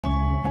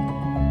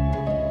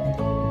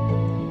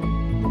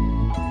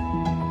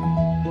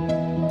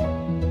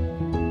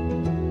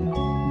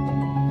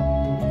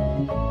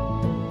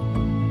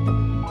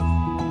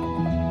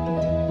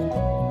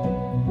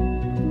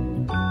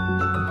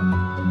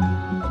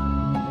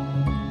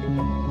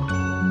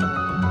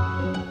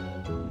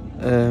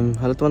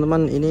Halo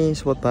teman-teman, ini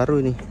spot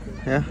baru ini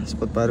ya,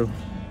 spot baru.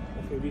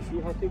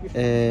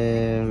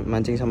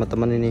 Mancing sama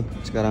teman ini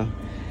sekarang.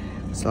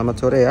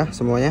 Selamat sore ya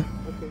semuanya.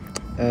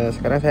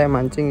 Sekarang saya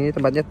mancing, ini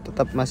tempatnya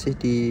tetap masih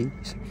di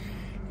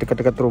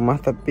dekat-dekat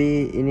rumah,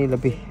 tapi ini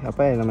lebih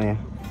apa ya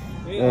namanya?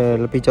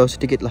 Lebih jauh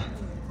sedikit lah.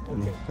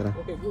 Sekarang.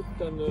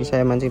 Ini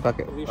saya mancing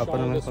pakai apa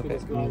namanya?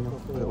 Pakai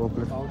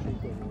wobbler.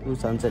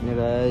 Sunsetnya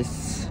guys,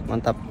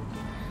 mantap.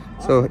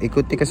 So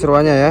ikuti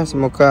keseruannya ya,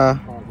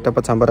 semoga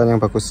dapat sambaran yang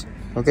bagus.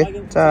 Oke,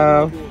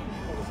 ciao.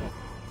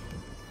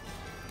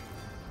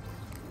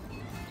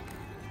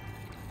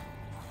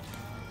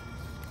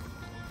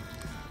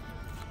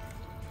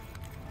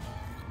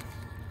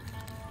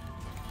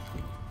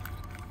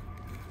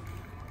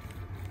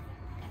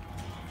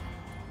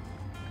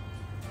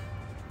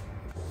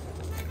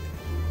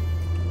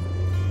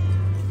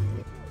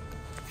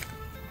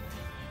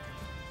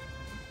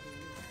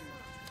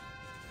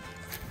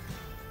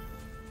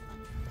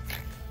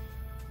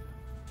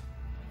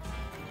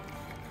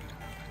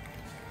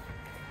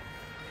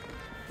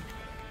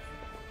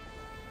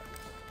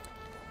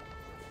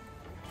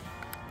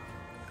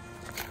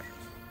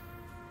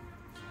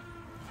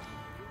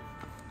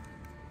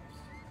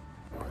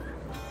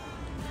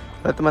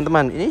 Nah,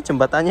 teman-teman, ini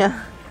jembatannya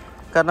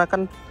karena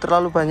kan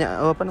terlalu banyak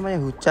apa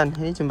namanya hujan,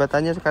 ini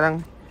jembatannya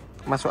sekarang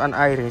masukan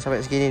air nih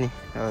sampai segini nih.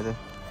 Oh, tuh.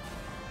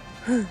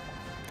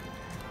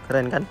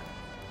 Keren kan?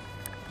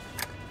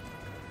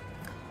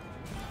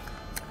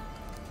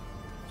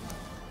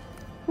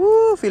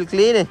 Feel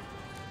clean nih.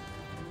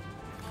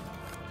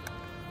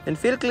 And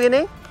feel clean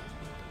nih.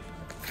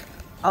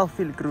 Oh,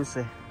 feel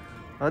cruise.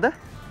 Oh, dah.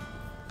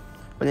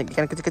 Banyak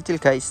ikan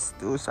kecil-kecil guys.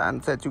 Tuh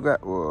sunset juga.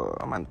 Wow,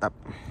 mantap.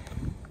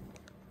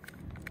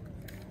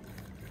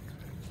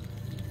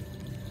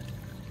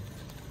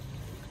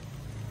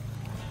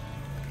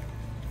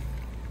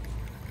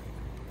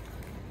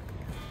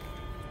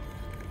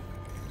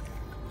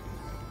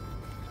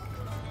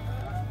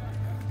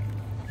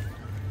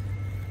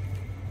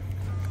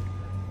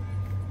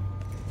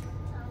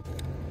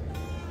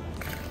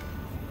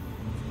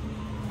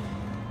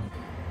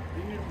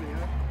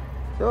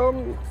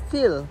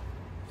 Feel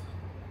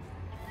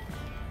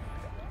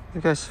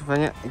guys,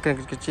 banyak ikan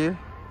kecil.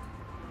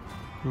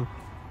 Wow.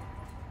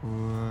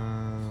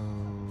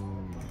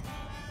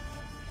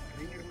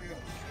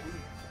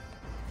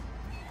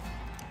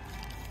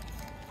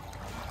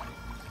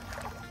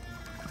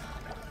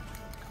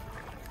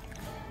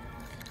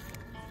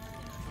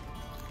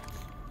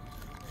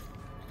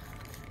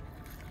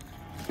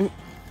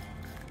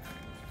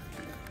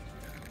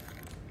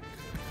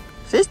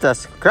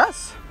 Sisters,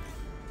 grass.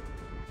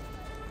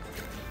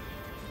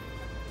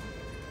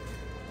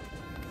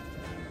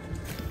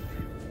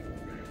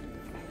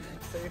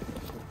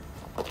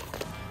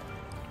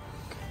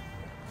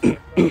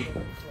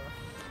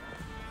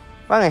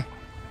 Bang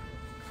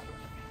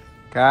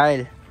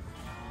Kyle.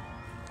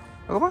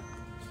 Apa?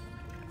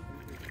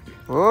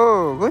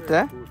 Oh, good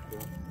ya.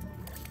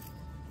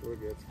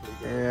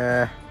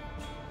 Ya.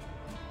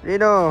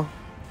 Lino.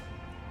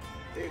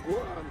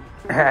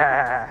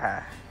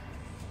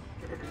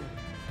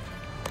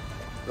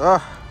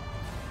 Oh.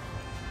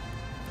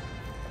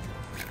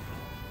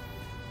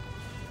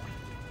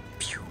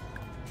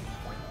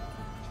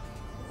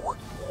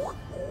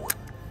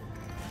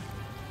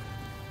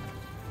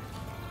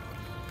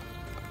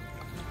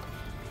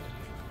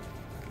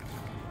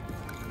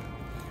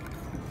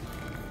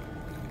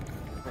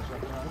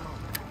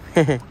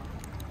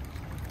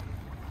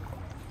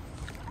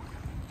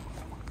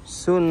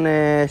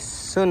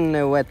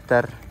 Sunne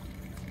wetter.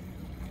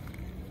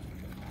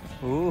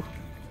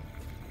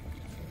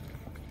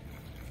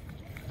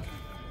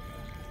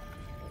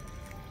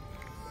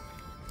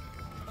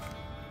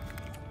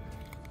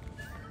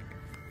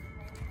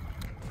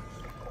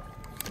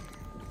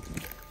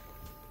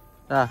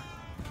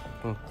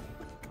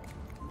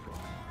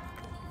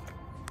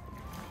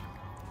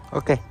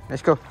 Oke,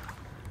 let's go.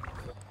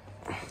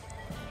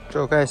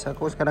 So guys,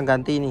 aku sekarang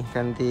ganti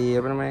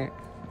apa namanya?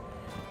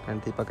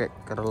 Ganti pakai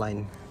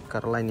Caroline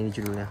ini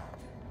judulnya.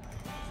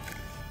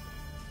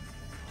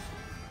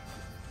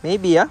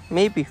 Maybe ya,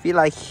 maybe feel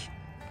like.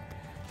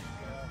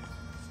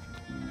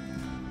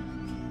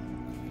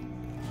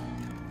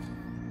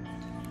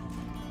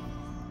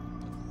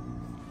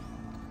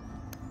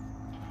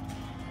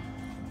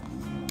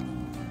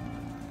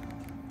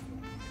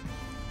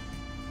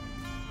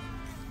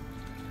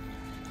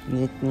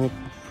 Neat.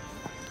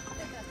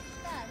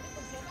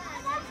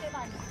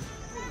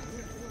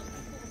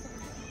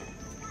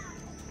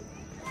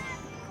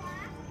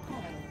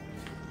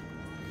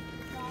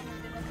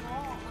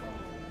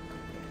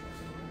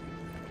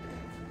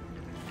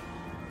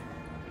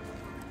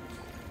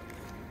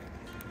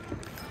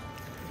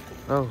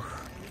 Oh.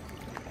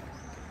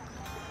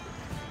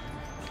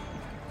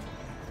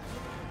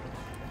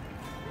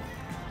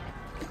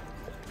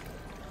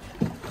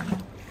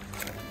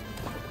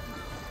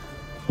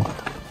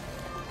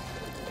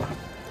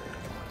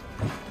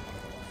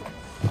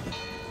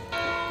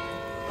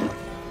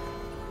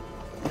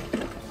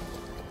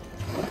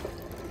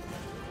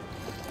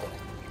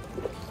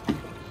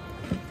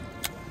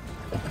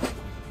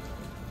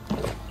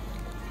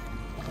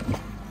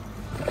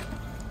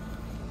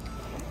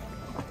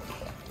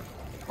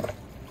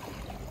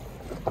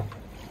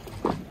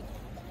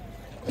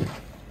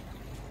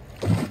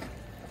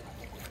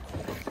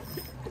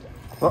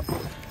 Oh,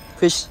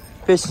 fish,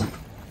 fish.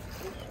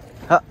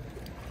 Ah,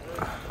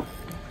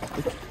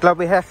 club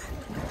we have.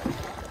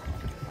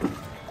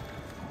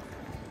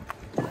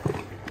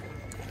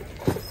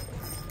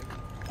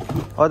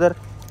 Other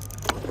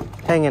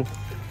hanging.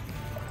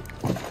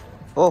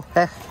 Oh,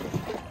 hecht.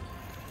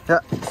 Yeah,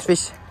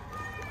 fish.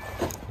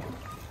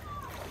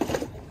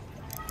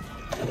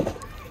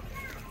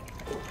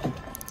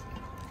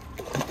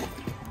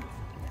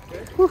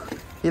 Whew,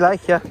 you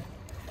like, yeah?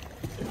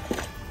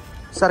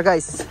 Sir,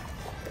 guys.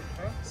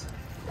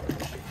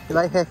 You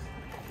like hecht?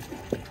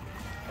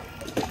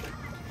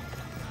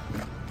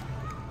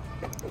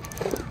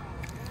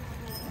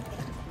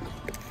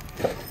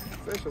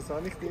 Das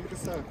habe ich dir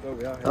gesagt. Oh,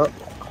 ja, Oh.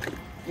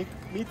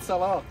 Mit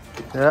Salat.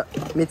 Ja,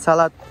 mit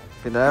Salat.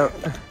 Genau.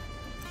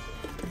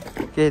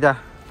 Okay, da.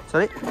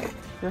 Sorry.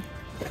 Ja.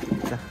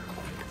 Da.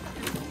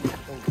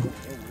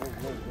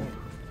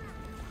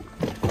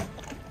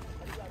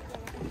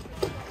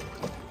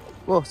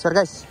 Oh, sir,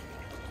 guys.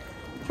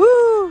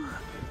 Woo!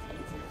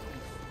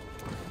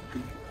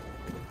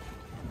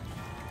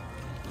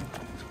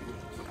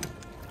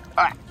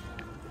 Ah.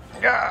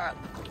 Yeah.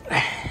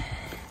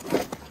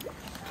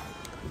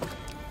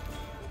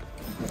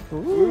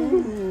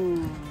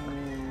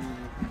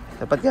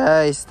 Dapat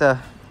guys, dah.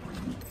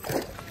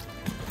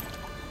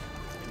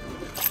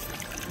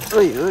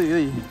 Ui, ui,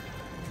 ui.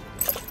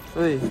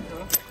 Ui.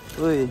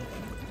 Ui.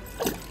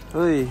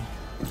 Ui.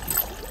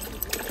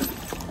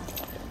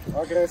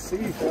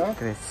 Aggressiv, ja?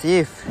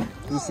 Aggressiv.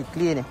 Diese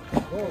kleine.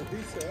 Oh,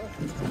 diese, ja.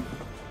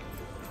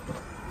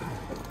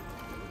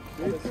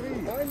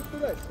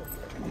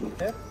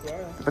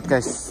 Dapat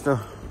guys, tuh.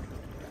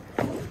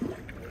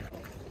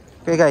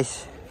 Okay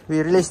guys,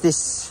 we release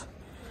this.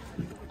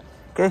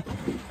 Okay.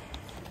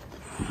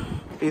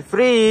 Be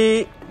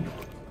free.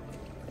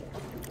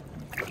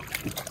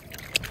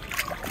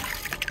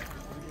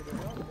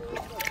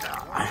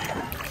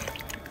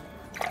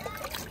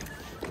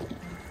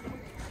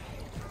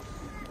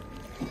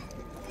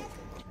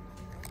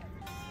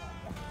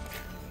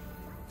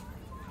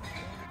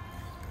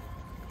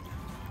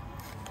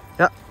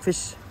 Yeah,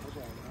 fish.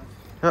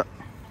 Yeah.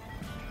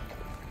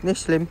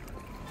 Nice slim.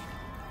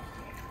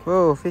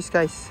 Whoa, fish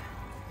guys.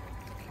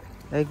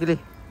 Egli.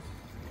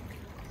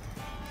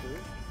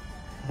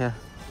 Yeah.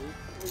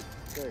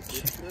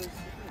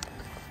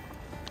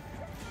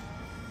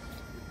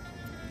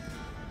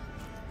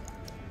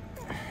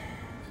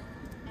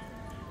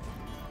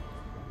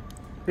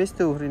 Bist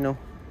du, Rino?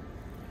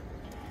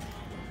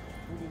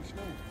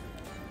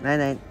 Nein,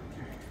 nein.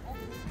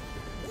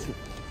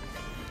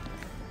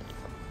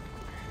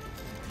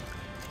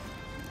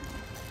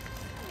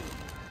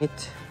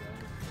 Nicht.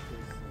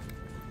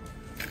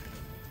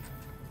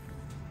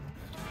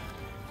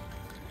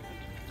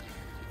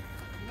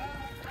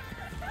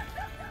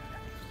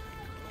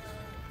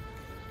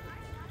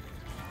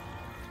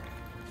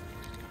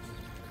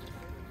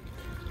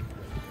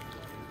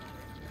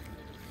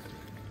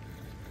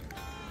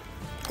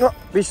 Oh,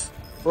 bis.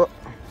 Oh.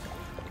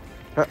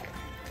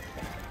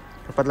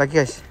 Dapat lagi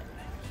guys.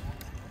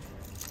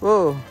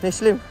 Oh, ni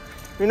slim.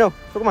 Mino,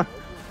 tu kemana?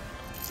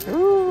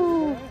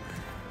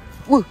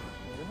 Wuh.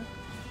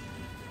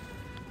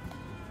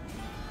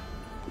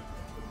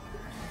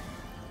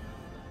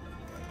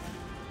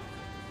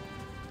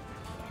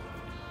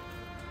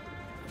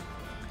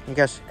 Ni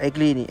guys,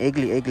 egli ni,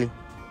 egli.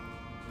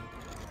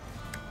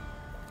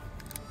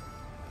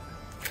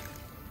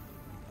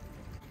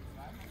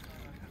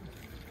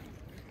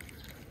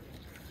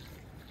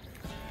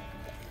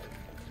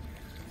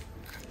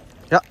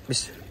 Ya,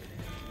 bis.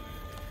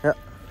 Ya.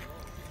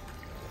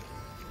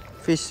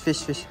 Fish.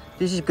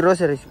 This is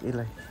groceries,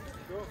 Eli.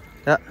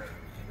 Ya.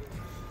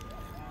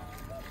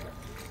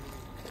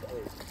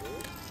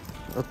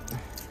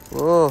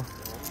 Oh.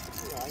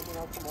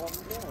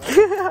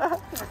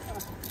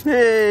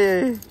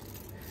 Hey.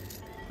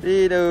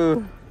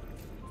 Rino.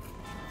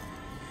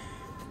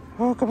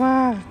 Oh, come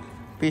on.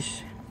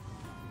 Fish.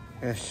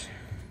 Yes.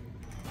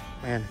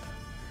 Man.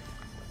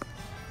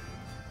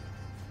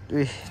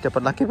 Wih,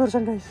 dapat lagi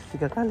barusan guys,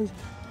 3 kali.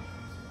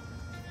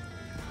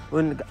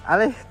 Und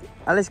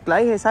alles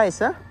gleiche Size,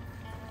 ja?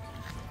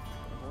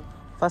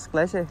 Fast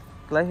gleiche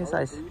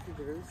Size.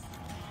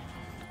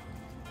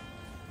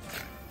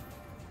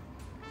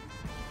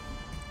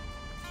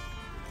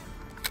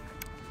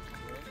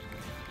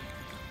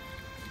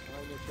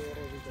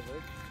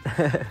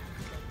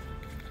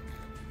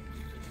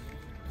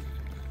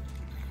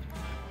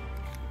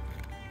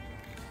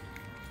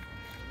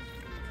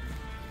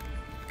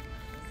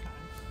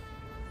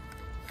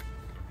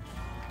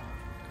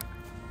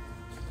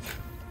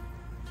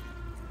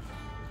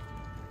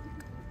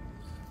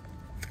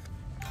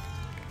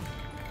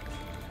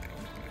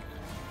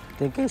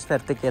 Denke ist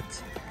fertig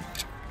jetzt.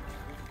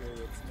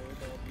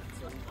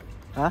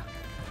 Hah?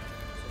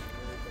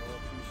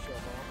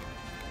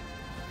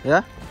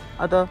 Ja?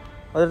 Oder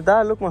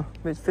da, look mal,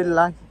 mit viel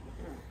Like.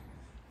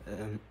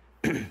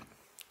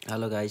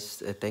 Hello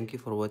guys, thank you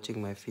for watching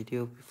my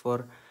video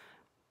before.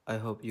 I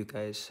hope you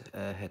guys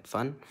had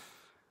fun.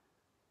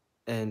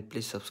 and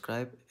please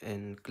subscribe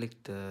and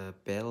click the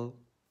bell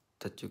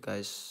that you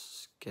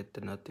guys get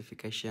the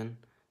notification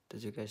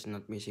that you guys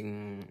not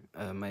missing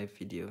my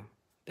video.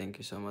 Thank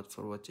you so much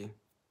for watching.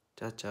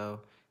 Ciao ciao,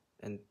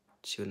 and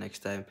see you next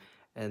time.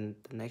 And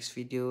the next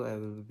video I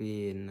will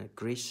be in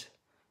Greece,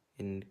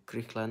 in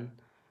Greenland,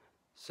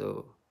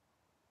 so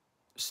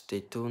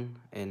stay tuned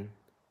and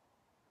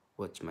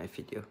watch my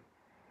video.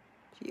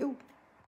 See you.